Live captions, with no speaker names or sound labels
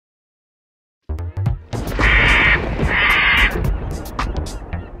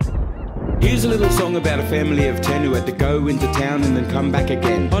Here's a little song about a family of 10 who had to go into town and then come back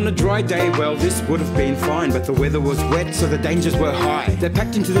again. On a dry day, well, this would have been fine, but the weather was wet, so the dangers were high. They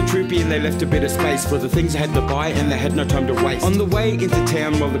packed into the troopy and they left a bit of space for the things they had to buy, and they had no time to waste. On the way into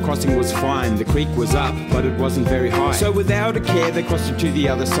town, well, the crossing was fine. The creek was up, but it wasn't very high. So without a care, they crossed it to the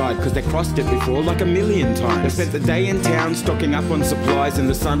other side, because they crossed it before like a million times. They spent the day in town stocking up on supplies, and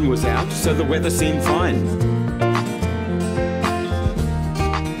the sun was out, so the weather seemed fine.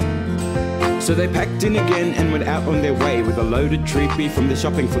 So they packed in again and went out on their way with a loaded troopy from the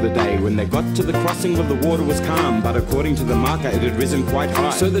shopping for the day. When they got to the crossing, well, the water was calm, but according to the marker, it had risen quite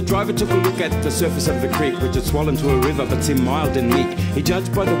high. So the driver took a look at the surface of the creek, which had swollen to a river but seemed mild and meek. He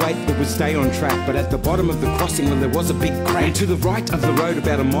judged by the weight it would stay on track, but at the bottom of the crossing, well, there was a big crack. And to the right of the road,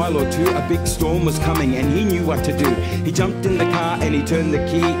 about a mile or two, a big storm was coming, and he knew what to do. He jumped in the car and he turned the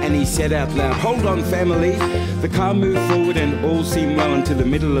key and he said out loud, "Hold on, family." The car moved forward and all seemed well until the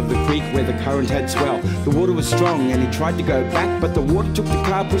middle of the creek where the current had swell. The water was strong and he tried to go back, but the water took the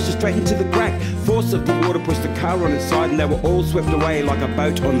car, pushed it straight into the crack. Force of the water pushed the car on its side, and they were all swept away like a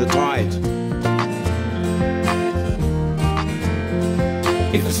boat on the tide.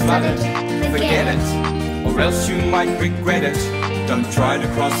 If it's flooded, forget it, or else you might regret it. Don't try to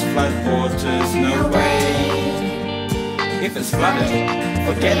cross flood waters, no way. If it's flooded,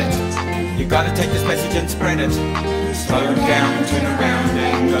 forget it. You gotta take this message and spread it. Slow down, turn around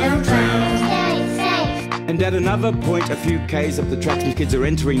and don't drown. And at another point, a few k's up the track, some kids are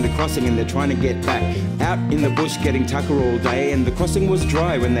entering the crossing and they're trying to get back. Out in the bush getting tucker all day, and the crossing was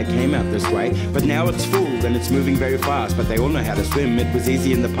dry when they came out this way. But now it's full and it's moving very fast, but they all know how to swim, it was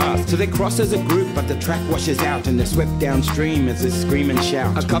easy in the past. So they cross as a group, but the track washes out and they're swept downstream as they scream and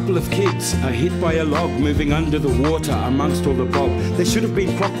shout. A couple of kids are hit by a log moving under the water amongst all the bog. They should have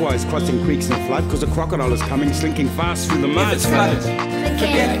been clockwise crossing creeks in a flood, because a crocodile is coming slinking fast through the mud. If it's flooded,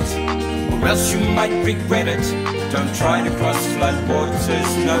 forget it, or else you might regret it. Don't try to cross flood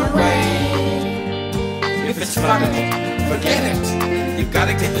waters, no way. If it's flooded, forget it. You've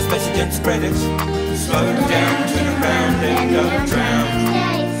gotta take this message and spread it. Slow down, turn around and don't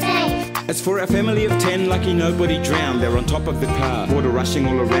drown. As for our family of 10, lucky nobody drowned. They're on top of the car, water rushing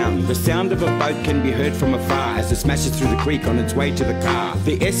all around. The sound of a boat can be heard from afar as it smashes through the creek on its way to the car.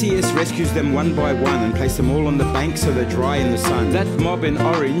 The SES rescues them one by one and place them all on the bank so they're dry in the sun. That mob in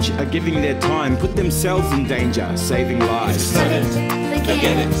orange are giving their time, put themselves in danger, saving lives. If it's flooded,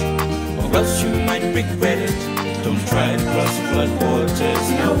 forget it, or else you might regret it. Don't try to cross flood waters,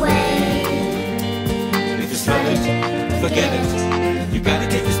 no way. If it's flooded, forget it. You gotta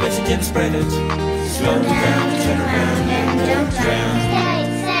take this message and spread it. Slow down, turn around and don't drown.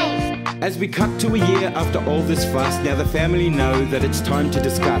 As we cut to a year after all this fuss, now the family know that it's time to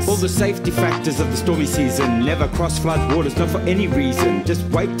discuss all the safety factors of the stormy season. Never cross flood waters, not for any reason. Just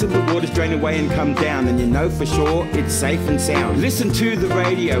wait till the waters drain away and come down, and you know for sure it's safe and sound. Listen to the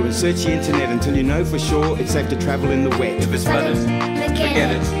radio and search the internet until you know for sure it's safe to travel in the wet. If it's flooded,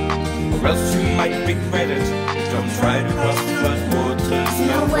 forget it, or else you might regret it. Don't try to cross flood waters,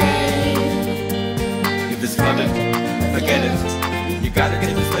 no way. If it's flooded, forget it. You gotta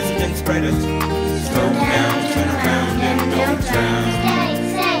get this message and spread it. Slow down, turn around and don't drown.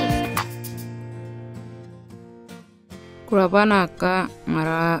 Kurapanaka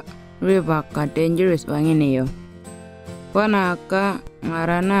ngara river ka dangerous wanginiyo. Panaka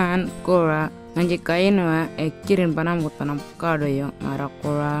ngaranan kura nanjikainwa ekirin panambut panam kado yo ngara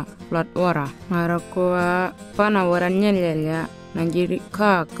kura flood wara. Ngara kura pana warannya liya nanjiri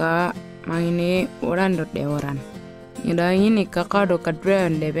kaka mangini waran dot de waran. Yada ini kakado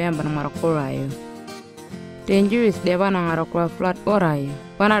kadrean de bemban ngara yo. Dangerous de bana ngara kura flood wara yo.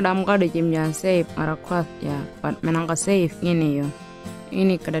 Pana dam kado jimja safe ngara kura ya pat menangka safe ini yo.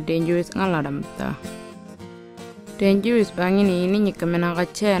 Ini kada dangerous ngala dam ta. Dangerous bang ini nyika menangka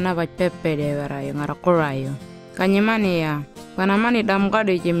cena bat pepe de warayo ngara korayo. Kanyemani ya, panamani dam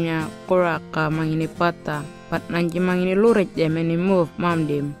kado jimnya koraka mangini Patha, pat nanji mangini lurit de meni move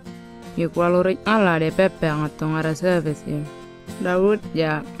mamdim. Yukwa lurit ala de pepe ngato ngara service yo. Dawud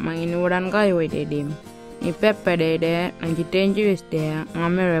ja mangini wadan kayo de dim. Ni pepe de nanji dangerous de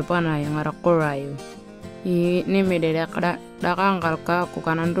ngamere pana yo ngara korayo. I nimi de kada dakangkal ka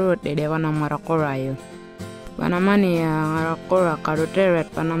kukanan durut de wana ngara korayo. Panamani ya ngara kora kado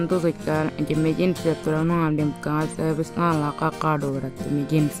teret panam tu sikar emergency tulang ngamdim ka service ngala ka kado berat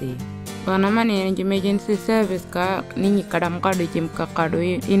emergency. Panamani emergency service ka nini kadam kado jim ka kado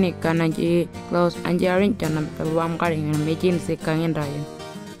ini kan anji close anjarin janam terbang kado emergency kangen raya.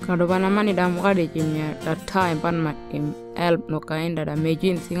 Kado panamani dam kado jimnya that time pan matim help no kain da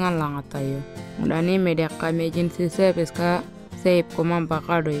emergency ngala ngatayo. Mudani media ka emergency service ka save kumamba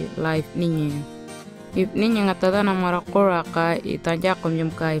kado life ninyo. If ninyo nga tada na marakura ka itanjakom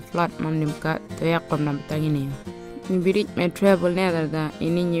yung ka i-flat mamnim ka toyakom na bitangin niyo. Nibirit may travel nether da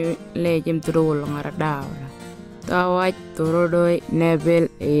ininyo lejim turul nga radaw. Tawaj turudoy nebel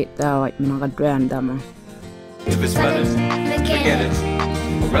tawaj mga kadran dama. If it's flooded, forget it,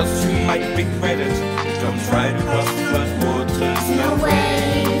 or else you might regret it. Don't try to cross the flood waters, no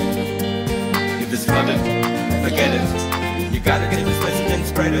way. If it's flooded, forget it. You gotta get this lesson and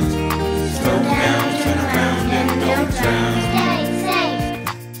spread it.